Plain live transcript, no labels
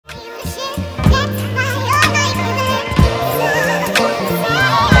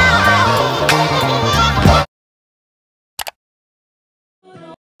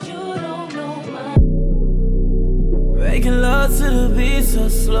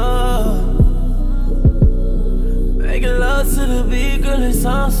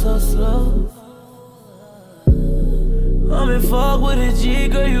sound so slow. I'm in fuck with a G,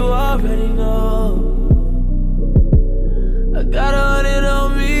 girl, you already know. I got 100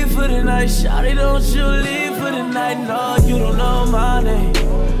 on me for the night. Shawty, don't you leave for the night. No, you don't know my name.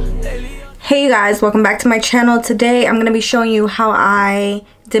 Hey guys, welcome back to my channel. Today I'm going to be showing you how I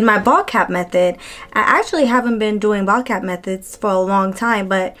did my ball cap method. I actually haven't been doing ball cap methods for a long time,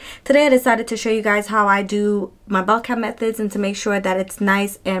 but today I decided to show you guys how I do my ball cap methods and to make sure that it's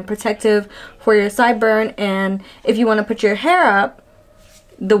nice and protective for your sideburn. And if you want to put your hair up,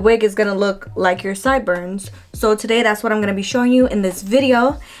 the wig is going to look like your sideburns. So today that's what I'm going to be showing you in this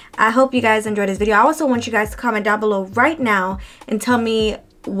video. I hope you guys enjoyed this video. I also want you guys to comment down below right now and tell me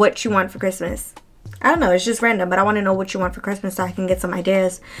what you want for Christmas. I don't know, it's just random, but I want to know what you want for Christmas so I can get some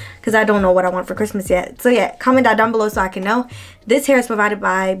ideas, because I don't know what I want for Christmas yet. So yeah, comment that down below so I can know. This hair is provided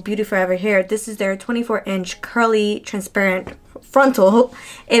by Beautyforeverhair. This is their 24-inch curly transparent frontal.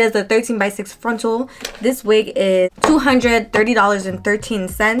 It is a 13x6 frontal. This wig is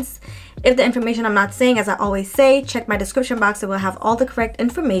 $230.13. If the information I'm not saying, as I always say, check my description box. It will have all the correct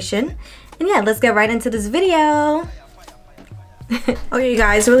information. And yeah, let's get right into this video. Okay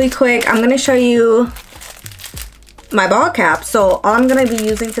guys, really quick, I'm going to show you my ball cap. So all I'm going to be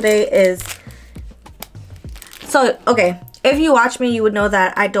using today is, okay, if you watch me, you would know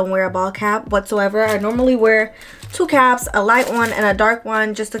that I don't wear a ball cap whatsoever. I normally wear two caps, a light one and a dark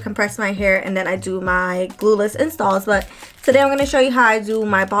one, just to compress my hair, and then I do my glueless installs. But today I'm going to show you how I do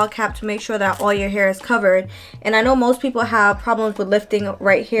my ball cap to make sure that all your hair is covered. And I know most people have problems with lifting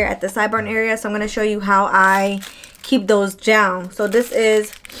right here at the sideburn area, so I'm going to show you how I keep those down. So this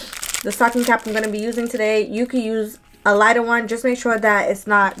is the stocking cap I'm going to be using today. You could use a lighter one. Just make sure that it's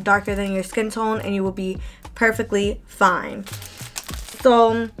not darker than your skin tone and you will be perfectly fine.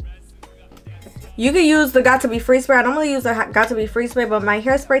 So you could use the Got To Be Free spray. I normally use the Got To Be Free spray, but my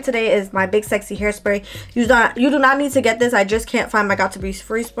hairspray today is my Big Sexy hairspray. You do not need to get this. I just can't find my Got To Be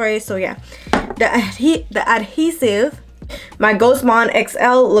Free spray. So yeah, the adhesive, my Ghost Bond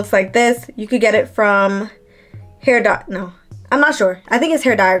XL looks like this. You could get it from no, I'm not sure. I think it's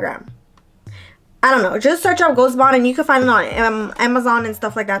Hair Diagram. I don't know. Just search up Ghost Bond and you can find it on Amazon and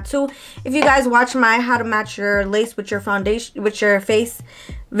stuff like that too. If you guys watch my how to match your lace with your foundation, with your face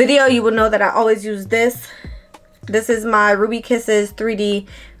video, you will know that I always use this. This is my Ruby Kisses 3D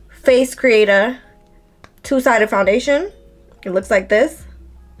Face Creator two-sided foundation. It looks like this.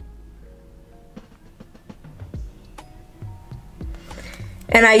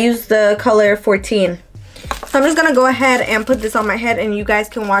 And I use the color 14. So I'm just going to go ahead and put this on my head and you guys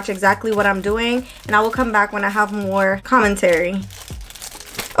can watch exactly what I'm doing. And I will come back when I have more commentary.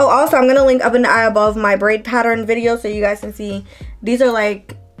 Oh, also I'm going to link up in the eye above my braid pattern video so you guys can see. These are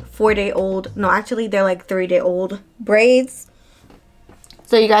like 4-day-old. No, actually they're like 3-day-old braids.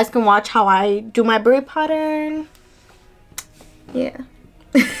 So you guys can watch how I do my braid pattern. Yeah.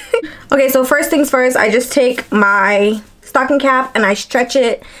 Okay, so first things first, I just take my stocking cap and I stretch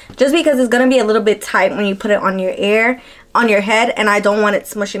it just because it's gonna be a little bit tight when you put it on your head, and I don't want it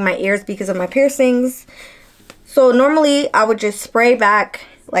smushing my ears because of my piercings. So normally I would just spray back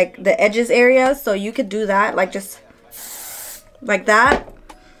like the edges area, so you could do that, like just like that.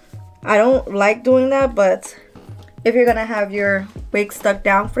 I don't like doing that, but if you're gonna have your wig stuck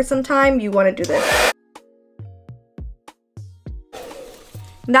down for some time, you want to do this.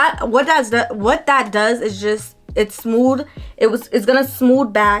 What that does is just, it's smooth. It's gonna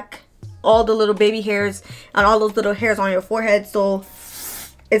smooth back all the little baby hairs and all those little hairs on your forehead, so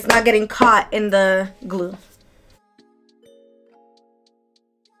it's not getting caught in the glue.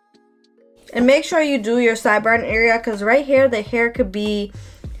 And make sure you do your sideburn area, because right here the hair could be,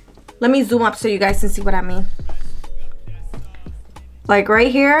 let me zoom up so you guys can see what I mean. Like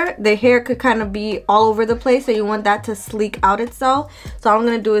right here, the hair could kind of be all over the place, so you want that to sleek out itself. So all I'm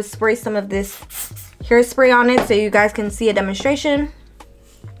gonna do is spray some of this hairspray on it so you guys can see a demonstration.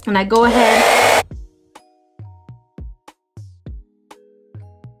 And I go ahead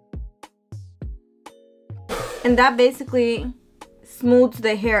and that basically smooths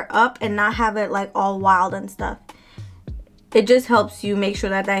the hair up and not have it like all wild and stuff. It just helps you make sure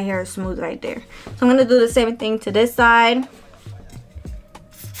that that hair is smooth right there. So I'm gonna do the same thing to this side.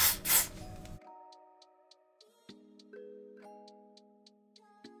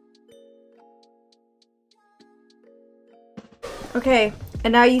 Okay,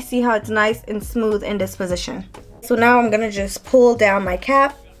 and now you see how it's nice and smooth in this position. So now I'm gonna just pull down my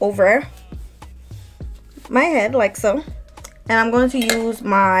cap over my head like so, and I'm going to use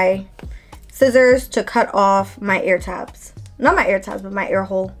my scissors to cut off my ear tabs. Not my ear tabs, but my ear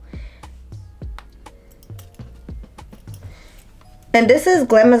hole. And this is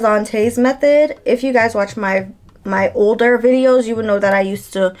Glamazonte's method. If you guys watch my older videos, you would know that I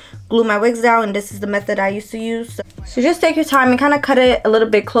used to glue my wigs down, and this is the method I used to use. So just take your time and kind of cut it a little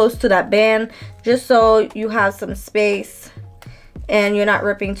bit close to that band, just so you have some space and you're not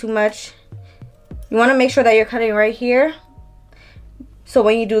ripping too much. You want to make sure that you're cutting right here, so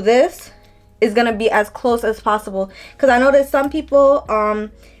when you do this, it's gonna be as close as possible. Because I noticed some people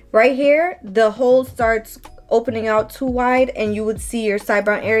right here, the hole starts opening out too wide and you would see your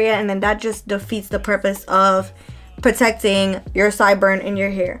sideburn area, and then that just defeats the purpose of protecting your sideburn in your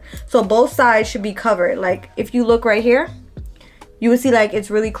hair. So both sides should be covered. Like if you look right here, you will see like it's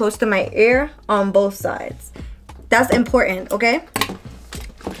really close to my ear on both sides. That's important, okay?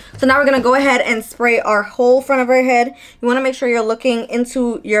 So now we're gonna go ahead and spray our whole front of our head. You wanna make sure you're looking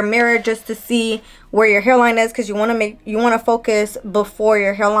into your mirror just to see where your hairline is, because you wanna focus before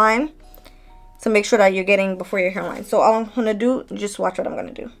your hairline. So make sure that you're getting before your hairline. So all I'm gonna do, just watch what I'm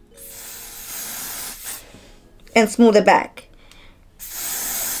gonna do. And smooth it back.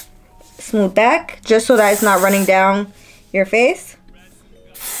 Smooth back, just so that it's not running down your face.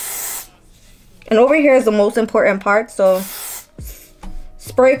 And over here is the most important part, so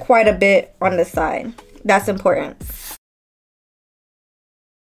spray quite a bit on the side. That's important.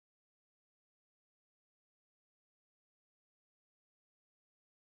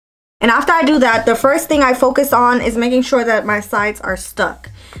 And after I do that, the first thing I focus on is making sure that my sides are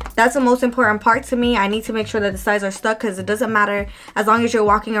stuck. That's the most important part to me. I need to make sure that the sides are stuck, because it doesn't matter as long as you're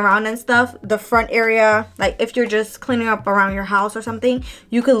walking around and stuff. The front area, like if you're just cleaning up around your house or something,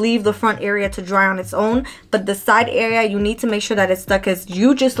 you could leave the front area to dry on its own. But the side area, you need to make sure that it's stuck, because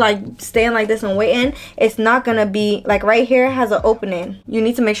you just like staying like this and waiting, it's not gonna be, like right here has an opening. You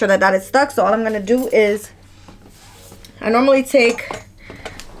need to make sure that that is stuck. So all I'm gonna do is, I normally take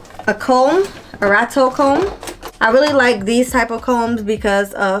a comb, a rattle comb. I really like these type of combs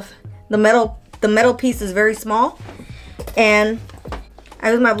because of the metal piece is very small, and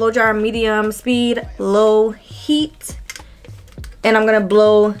I use my blow dryer medium speed, low heat, and I'm gonna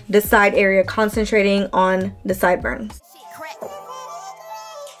blow the side area, concentrating on the sideburns.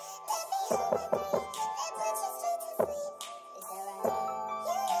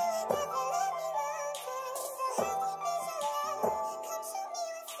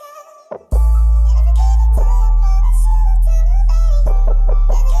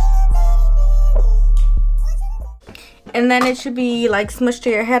 And then it should be like smushed to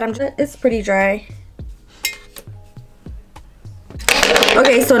your head. It's pretty dry.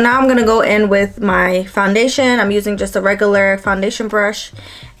 Okay, so now I'm gonna go in with my foundation. I'm using just a regular foundation brush,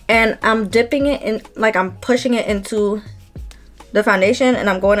 and I'm dipping it in, like I'm pushing it into the foundation, and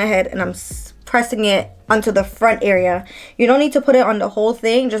I'm going ahead and I'm pressing it onto the front area. You don't need to put it on the whole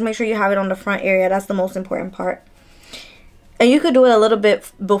thing, just make sure you have it on the front area. That's the most important part. And you could do it a little bit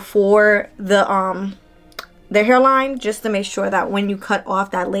before the hairline, just to make sure that when you cut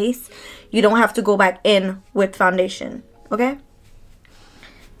off that lace, you don't have to go back in with foundation, okay?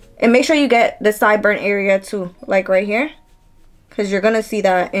 And make sure you get the sideburn area too, like right here, because you're gonna see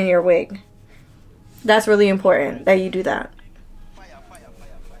that in your wig. That's really important that you do that.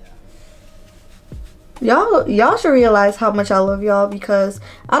 Y'all should realize how much I love y'all, because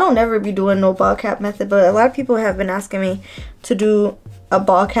I don't ever be doing no ball cap method, but a lot of people have been asking me to do a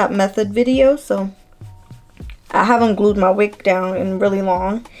ball cap method video, so I haven't glued my wig down in really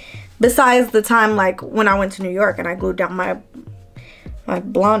long, besides the time like when I went to New York and I glued down my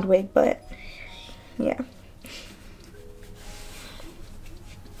blonde wig. But yeah,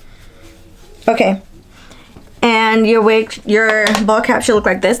 okay. And your wig, your ball cap should look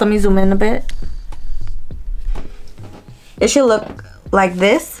like this. Let me zoom in a bit. It should look like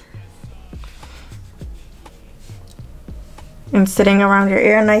this and sitting around your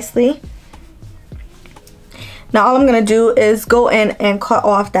ear nicely. Now all I'm gonna do is go in and cut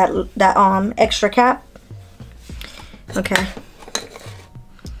off that extra cap. Okay.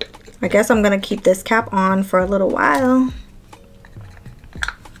 I guess I'm gonna keep this cap on for a little while.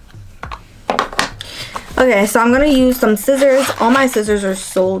 Okay, so I'm gonna use some scissors. All my scissors are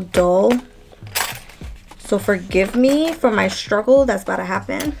so dull, so forgive me for my struggle that's about to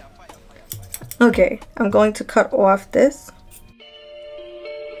happen. Okay, I'm going to cut off this.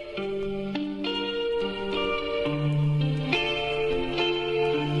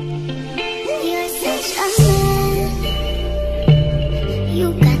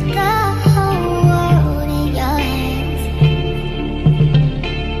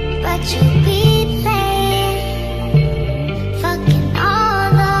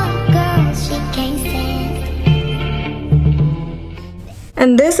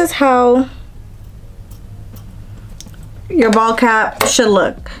 And this is how your ball cap should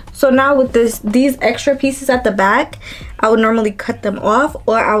look. So now with these extra pieces at the back, I would normally cut them off,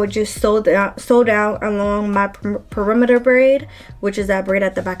 or I would just sew down along my perimeter braid, which is that braid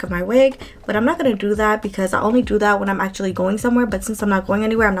at the back of my wig. But I'm not going to do that because I only do that when I'm actually going somewhere. But since I'm not going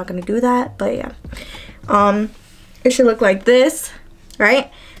anywhere, I'm not going to do that. But yeah, it should look like this,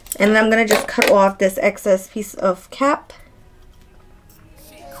 right? And then I'm going to just cut off this excess piece of cap.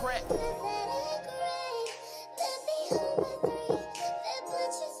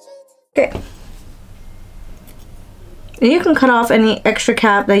 Okay. And you can cut off any extra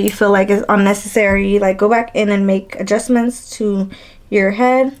cap that you feel like is unnecessary. Like, go back in and make adjustments to your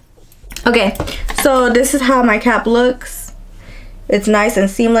head. Okay, so this is how my cap looks. It's nice and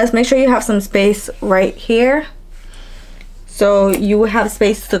seamless. Make sure you have some space right here, so you will have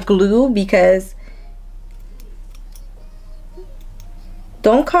space to glue, because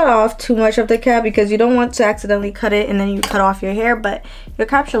don't cut off too much of the cap because you don't want to accidentally cut it and then you cut off your hair. But your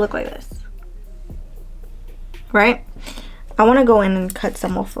cap should look like this, right? I want to go in and cut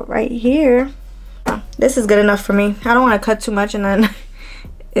some off right here. This is good enough for me. I don't want to cut too much and then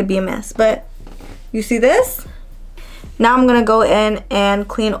it'd be a mess. But you see this? Now I'm gonna go in and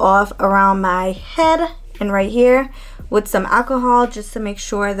clean off around my head and right here with some alcohol, just to make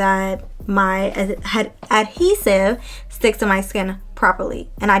sure that my adhesive sticks to my skin properly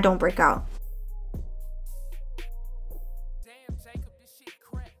and I don't break out.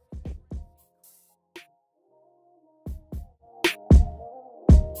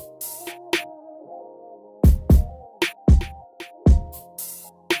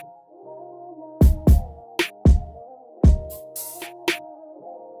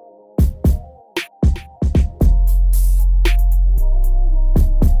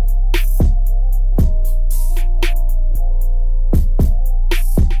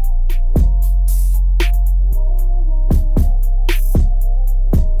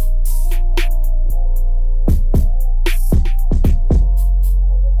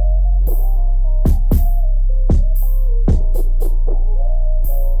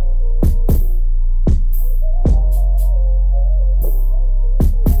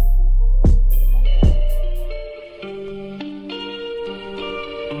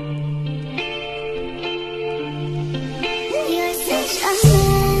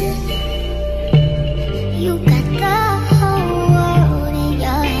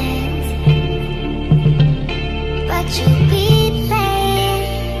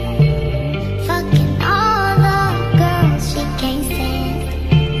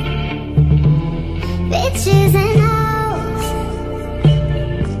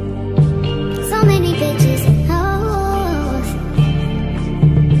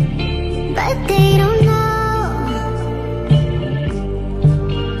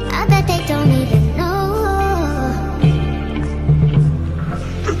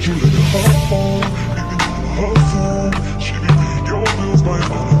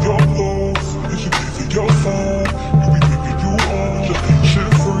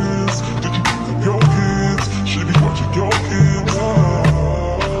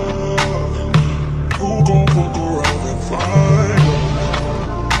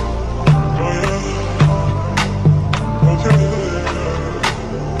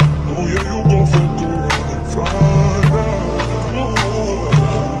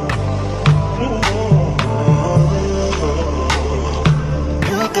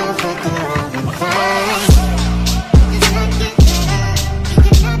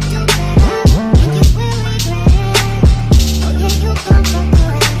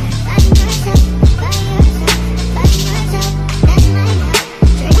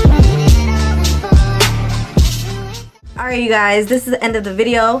 Alright you guys, this is the end of the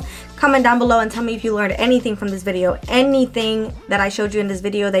video. Comment down below and tell me if you learned anything from this video. Anything that I showed you in this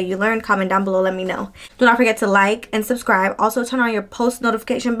video that you learned, comment down below, let me know. Do not forget to like and subscribe. Also turn on your post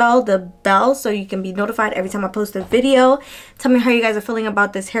notification bell, the bell, so you can be notified every time I post a video. Tell me how you guys are feeling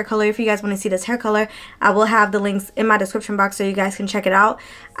about this hair color. If you guys want to see this hair color, I will have the links in my description box so you guys can check it out.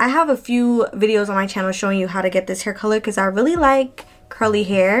 I have a few videos on my channel showing you how to get this hair color because I really like curly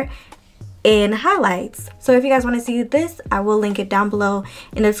hair in highlights. So if you guys want to see this, I will link it down below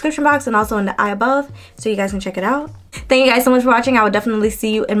in the description box and also in the eye above so you guys can check it out. Thank you guys so much for watching. I will definitely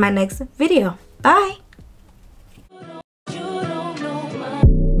see you in my next video. Bye.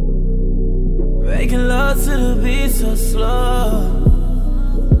 Making love to the beat so slow.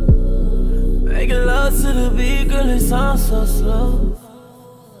 Making love to the beat, girl, it sounds so slow.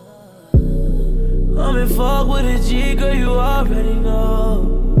 I'm in fuck with a G, girl, you already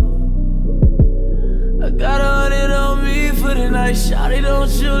know. I got 100 on me for the night. Shawty, don't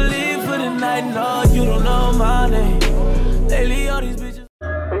you leave for the night. No, you don't know my name. Lately all these bitches